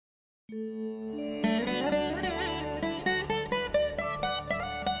நண்பர்களுக்கு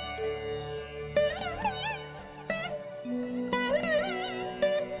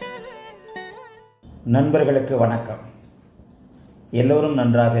வணக்கம். எல்லோரும்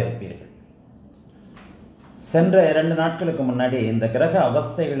நன்றாக இருப்பீர்கள். சென்ற 2 நாட்களுக்கு முன்னாடி இந்த கிரக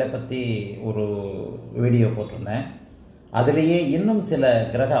அவஸ்தைகளை பற்றி ஒரு வீடியோ போட்டிருந்தேன். அதிலேயே இன்னும் சில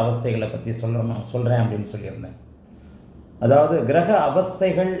கிரக அவஸ்தைகளை பற்றி சொல்கிறேன் அப்படின்னு சொல்லியிருந்தேன். அதாவது கிரக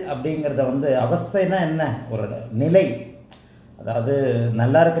அவஸ்தைகள் அப்படிங்கிறத அவஸ்தைனா என்ன? ஒரு நிலை. அதாவது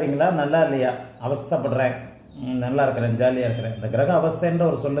நல்லா இருக்கிறீங்களா, நல்லா இல்லையா, அவஸ்தைப்படுறேன், நல்லா இருக்கிறேன், ஜாலியாக இருக்கிறேன். இந்த கிரக அவஸ்தைன்ற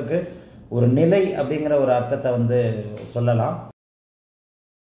ஒரு சொல்லுக்கு ஒரு நிலை அப்படிங்கிற ஒரு அர்த்தத்தை சொல்லலாம்.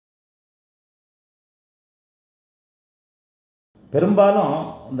 பெரும்பாலும்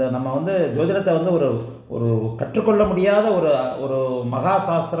இந்த நம்ம ஜோதிடத்தை ஒரு கற்றுக்கொள்ள முடியாத ஒரு மகா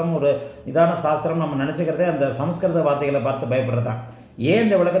சாஸ்திரம், ஒரு நிதான சாஸ்திரம் நம்ம நினச்சிக்கிறதே அந்த சமஸ்கிருத வார்த்தைகளை பார்த்து பயப்படுறதான். ஏன்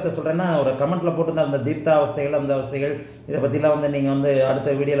இந்த விளக்கத்தை சொல்கிறேன்னா, ஒரு கமெண்ட்டில் போட்டுருந்த அந்த தீப்தா அவஸ்தைகள், அந்த அவஸ்தைகள், இதை பற்றிலாம் நீங்கள்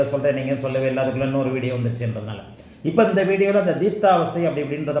அடுத்த வீடியோவில் சொல்கிறேன், நீங்கள் சொல்லவே இல்லை, அதுக்குள்ளே இன்னொரு வீடியோ வந்துருச்சுன்றதுனால இப்போ இந்த வீடியோவில் அந்த தீப்தா அவஸ்தை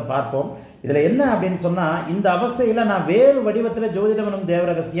அப்படின்றத பார்ப்போம். இதில் என்ன அப்படின்னு சொன்னால், இந்த அவஸ்தையில் நான் வேறு வடிவத்தில் ஜோதிடம் எனும்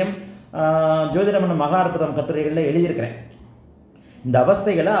தேவரகசியம், ஜோதிடம் எனும் மகா அற்புதம் கட்டுரைகளில் எழுதியிருக்கிறேன். இந்த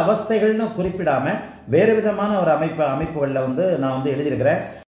அவஸ்தைகள்னு குறிப்பிடாமல் வேறு விதமான ஒரு அமைப்புகளில் நான் எழுதியிருக்கிறேன்.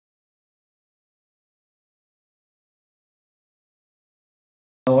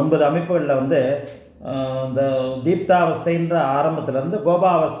 9 அமைப்புகளில் இந்த தீப்தா அவஸ்தைன்ற ஆரம்பத்திலிருந்து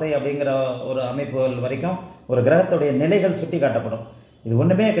கோபாவஸ்தை அப்படிங்கிற ஒரு அமைப்புகள் வரைக்கும் ஒரு கிரகத்துடைய நிலைகள் சுட்டி காட்டப்படும். இது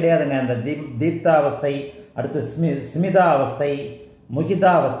ஒன்றுமே கிடையாதுங்க. இந்த தீப்தா அவஸ்தை, அடுத்து ஸ்மிதா அவஸ்தை,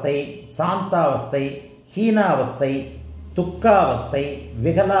 முகிதா அவஸ்தை, சாந்தா அவஸ்தை, ஹீனா அவஸ்தை, துக்கா அவஸ்தை,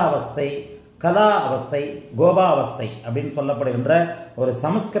 விகலா அவஸ்தை, கலா அவஸ்தை, கோபா அவஸ்தை அப்படின்னு சொல்லப்படுகின்ற ஒரு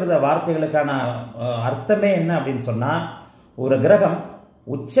சமஸ்கிருத வார்த்தைகளுக்கான அர்த்தமே என்ன அப்படின்னு சொன்னால், ஒரு கிரகம்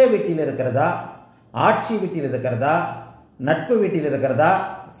உச்ச வீட்டில் இருக்கிறதா, ஆட்சி வீட்டில் இருக்கிறதா, நட்பு வீட்டில் இருக்கிறதா,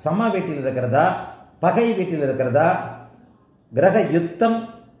 சம வீட்டில் இருக்கிறதா, பகை வீட்டில் இருக்கிறதா, கிரக யுத்தம்,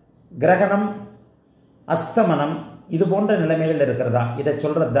 கிரகணம், அஸ்தமனம், இது போன்ற நிலைமைகள் இருக்கிறதா, இதை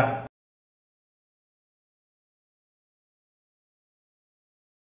சொல்றது தான்.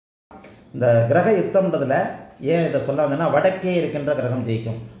 இந்த கிரக யுத்தம்ன்றதுல ஏன் இதை சொல்ல வந்தேன்னா, வடக்கே இருக்கின்ற கிரகம்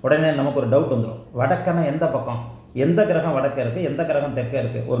ஜெயிக்கும். உடனே நமக்கு ஒரு டவுட் வந்துடும், வடக்கன்னா எந்த பக்கம், எந்த கிரகம் வடக்கே இருக்குது, எந்த கிரகம் தெற்கே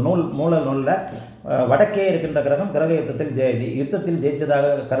இருக்குது? ஒரு மூல நூலில் வடக்கே இருக்கின்ற கிரகம் கிரக யுத்தத்தில்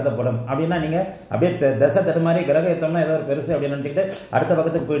ஜெயிச்சதாக கருதப்படும் அப்படின்னா, நீங்கள் அப்படியே தசை தடுமாறி கிரக யுத்தம்னா ஏதோ ஒரு பெருசு அப்படின்னு நினச்சிக்கிட்டு அடுத்த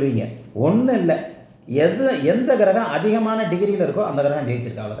பக்கத்துக்கு போயிடுவீங்க. ஒன்றும் இல்லை, எந்த கிரகம் அதிகமான டிகிரியில் இருக்கோ அந்த கிரகம்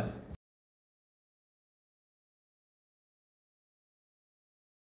ஜெயிச்சிருக்கு, அவ்வளோதான்.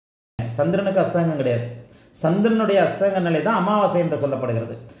 சந்திரனுக்கு அஸ்தங்கம் கிடையாது. சந்திரனுடைய அஸ்தங்க நிலை தான் அமாவாசை என்று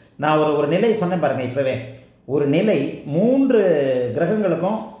சொல்லப்படுகிறது. நான் ஒரு நிலை சொன்னேன் பாருங்க. இப்பவே ஒரு நிலை 3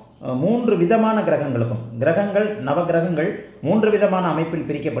 கிரகங்களுக்கும், 3 விதமான கிரகங்கள் நவகிரகங்கள் 3 விதமான அமைப்பில்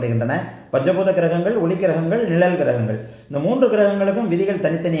பிரிக்கப்படுகின்றன. பஞ்சபூத கிரகங்கள், ஒளி கிரகங்கள், நிழல் கிரகங்கள். இந்த 3 கிரகங்களுக்கும் விதிகள்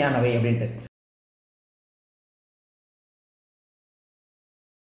தனித்தனியானவை அப்படின்ட்டு.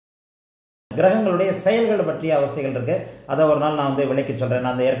 கிரகங்களுடைய செயல்கள் பற்றிய அவஸ்தைகள் இருக்கு. அதை ஒரு நாள் நான் விளக்கி சொல்றேன்.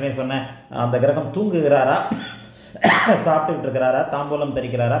 நான் ஏற்கனவே சொன்னேன், அந்த கிரகம் தூங்குகிறாரா, சாப்பிட்டுக்கிட்டு இருக்கிறாரா, தாம்பூலம்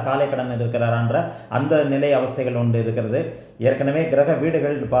தரிக்கிறாரா, காலை கடன் இருக்கிறாரான்ற அந்த நிலை அவஸ்தைகள் ஒன்று இருக்கிறது. ஏற்கனவே கிரக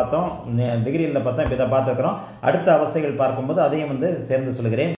வீடுகள் பார்த்தோம், டிகிரியில் பார்த்தோம், இப்போ இதை பார்த்துருக்கிறோம். அடுத்த அவஸ்தைகள் பார்க்கும்போது அதையும் சேர்ந்து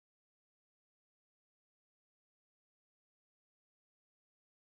சொல்கிறேன்.